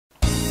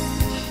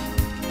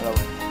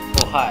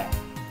はい。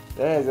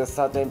There is a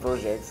certain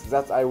project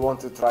that I want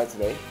to try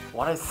today.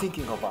 What are you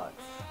thinking about?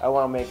 I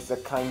want to make the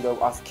kind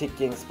of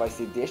ass-kicking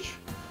spicy dish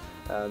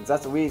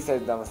that we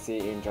seldom see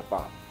in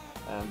Japan.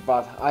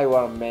 But I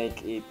want to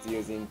make it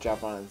using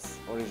Japan's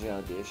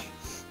original dish,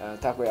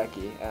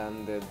 takoyaki,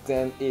 and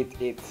then eat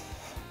it.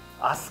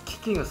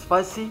 Ass-kicking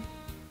spicy?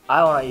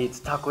 I wanna eat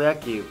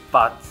takoyaki,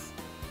 but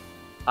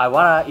I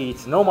wanna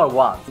eat normal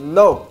ones.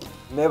 No,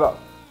 never.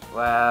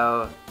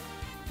 Well,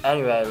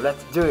 anyway,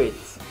 let's do it.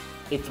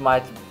 It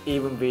might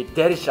even be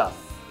delicious.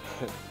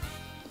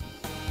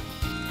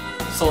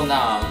 So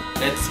now,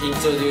 let's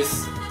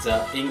introduce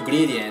the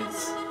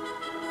ingredients.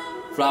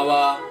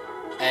 Flour,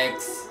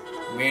 eggs,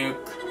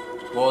 milk,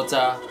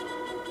 water,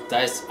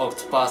 diced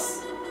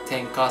octopus,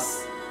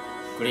 tenkas,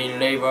 green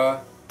label,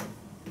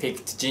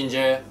 picked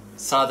ginger,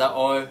 salad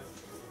oil,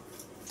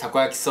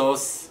 takoyaki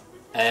sauce,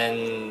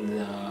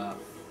 and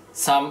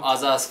some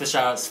other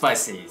special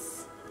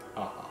spices.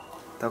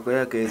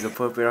 Takoyaki is a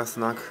popular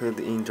snack food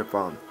in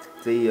Japan.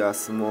 They are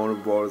small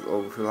balls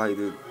of fried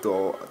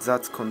dough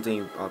that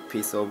contain a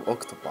piece of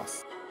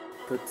octopus.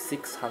 Put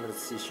 600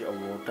 cc of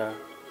water,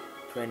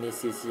 20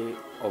 cc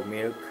of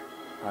milk,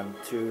 and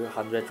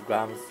 200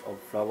 grams of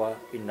flour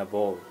in a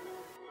bowl.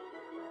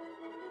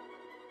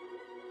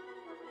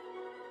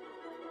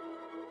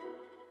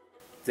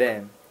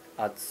 Then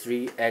add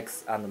 3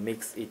 eggs and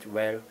mix it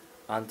well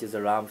until the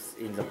lumps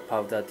in the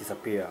powder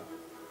disappear.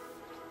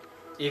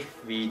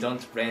 If we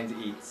don't blend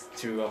it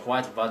to a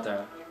white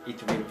butter, it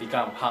will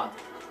become hard.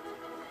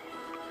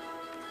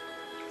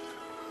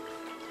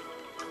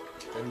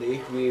 And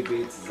if we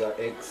beat the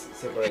eggs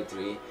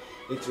separately,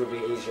 it will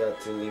be easier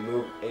to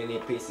remove any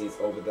pieces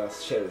of the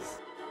shells.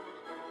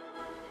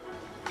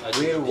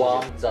 We'll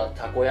warm the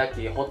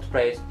takoyaki hot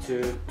plate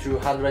to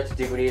 200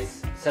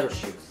 degrees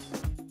Celsius.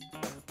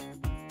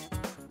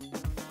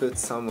 Put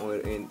some oil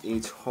in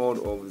each hole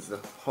of the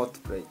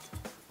hot plate.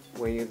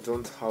 When you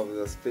don't have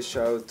the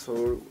special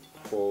tool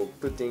for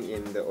putting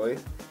in the oil,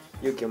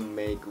 you can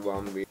make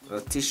one with a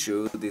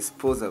tissue,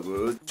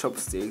 disposable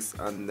chopsticks,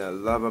 and a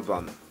rubber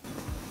band.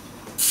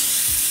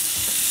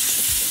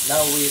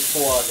 Now we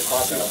pour the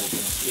butter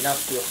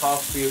enough to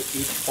half fill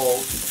each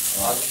hole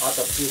and add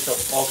a piece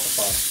of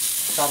octopus,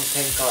 some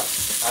tenkas,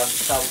 and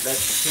some red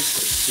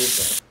pickled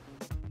ginger.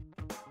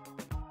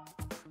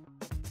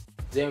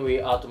 Then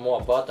we add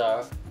more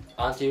butter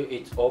until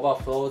it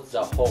overflows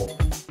the hole.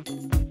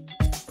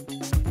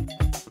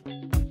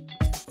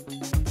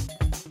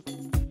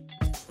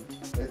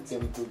 Let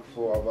them cook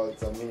for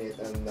about a minute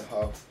and a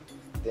half,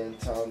 then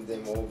turn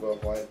them over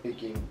while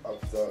picking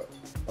up the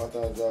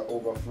butter that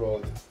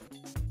overflowed.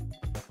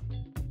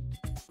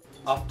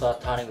 After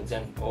turning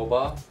them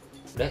over,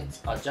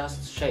 let's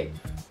adjust shape.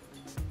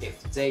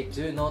 If they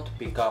do not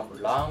become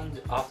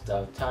round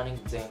after turning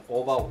them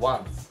over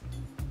once,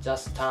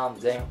 just turn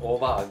them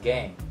over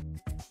again.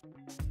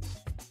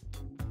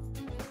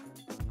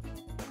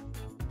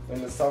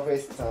 When the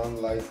surface turns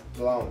light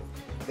brown,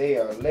 they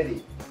are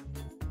ready.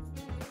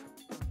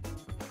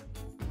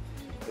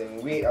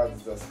 Then we add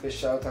the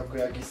special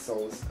takoyaki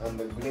sauce and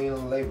the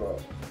green label,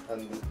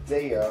 and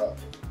they are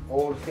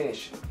all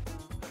finished.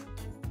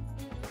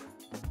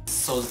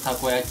 So the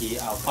takoyaki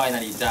are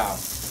finally done.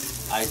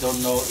 I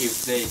don't know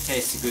if they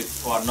taste good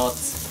or not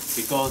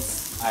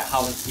because I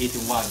haven't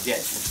eaten one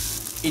yet.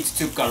 It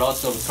took a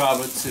lot of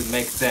trouble to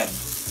make them,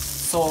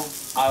 so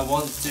I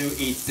want to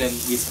eat them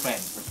with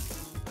friends.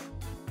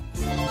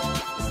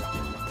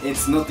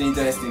 It's not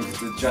interesting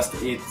to just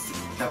eat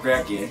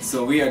takoyaki,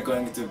 so we are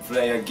going to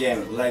play a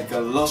game like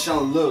a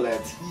Russian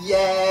roulette.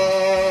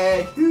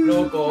 Yay!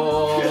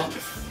 Loco!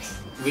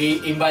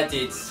 We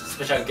invited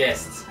special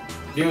guests,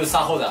 Ryu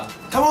Sahoda.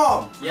 Come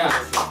on! Yeah.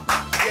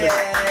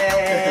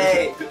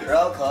 Yay!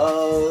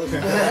 Loco!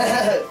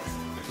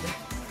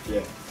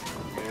 Yeah.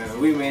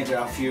 We made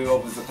a few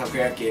of the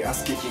takoyaki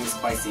ass-kicking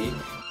spicy.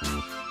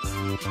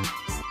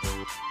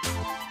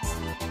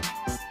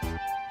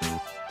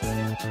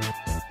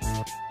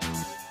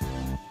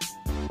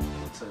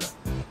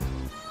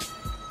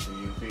 Do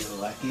you feel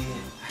lucky?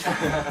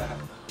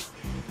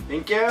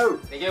 Thank you!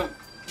 Thank you.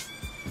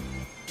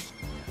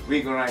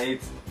 We're gonna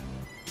eat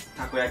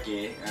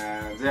takoyaki.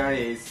 There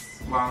is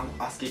one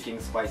ass-kicking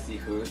spicy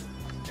food,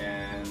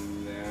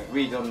 and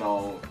we don't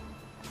know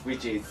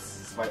which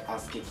is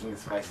ass-kicking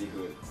spicy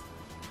food.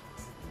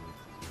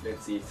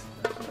 Let's eat.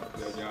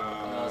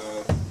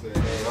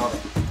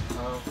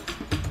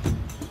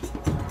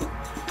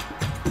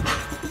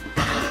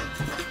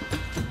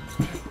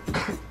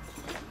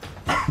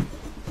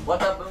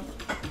 What happened?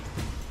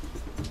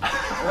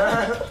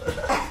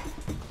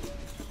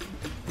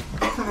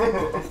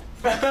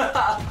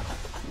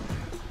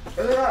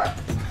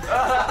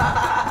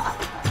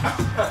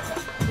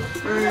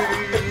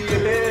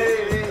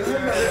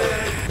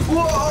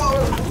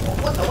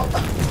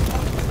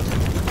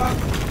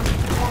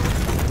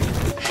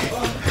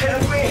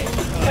 Help me!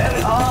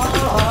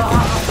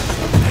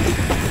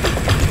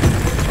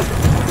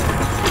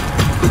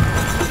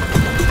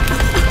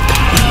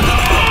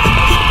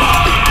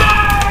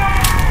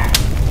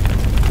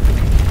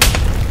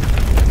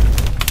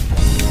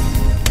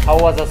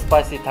 How was the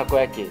spicy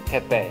takoyaki,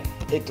 Pepe?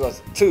 It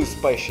was too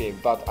spicy,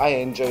 but I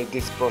enjoyed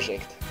this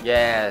project.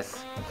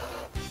 Yes.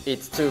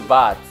 It's too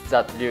bad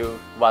that Ryu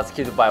was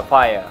killed by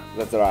fire.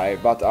 That's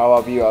right, but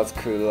our viewers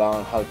could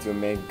learn how to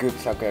make good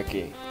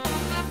takoyaki.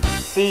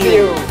 See See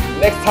you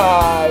next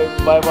time!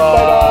 Bye bye.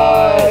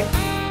 Bye bye!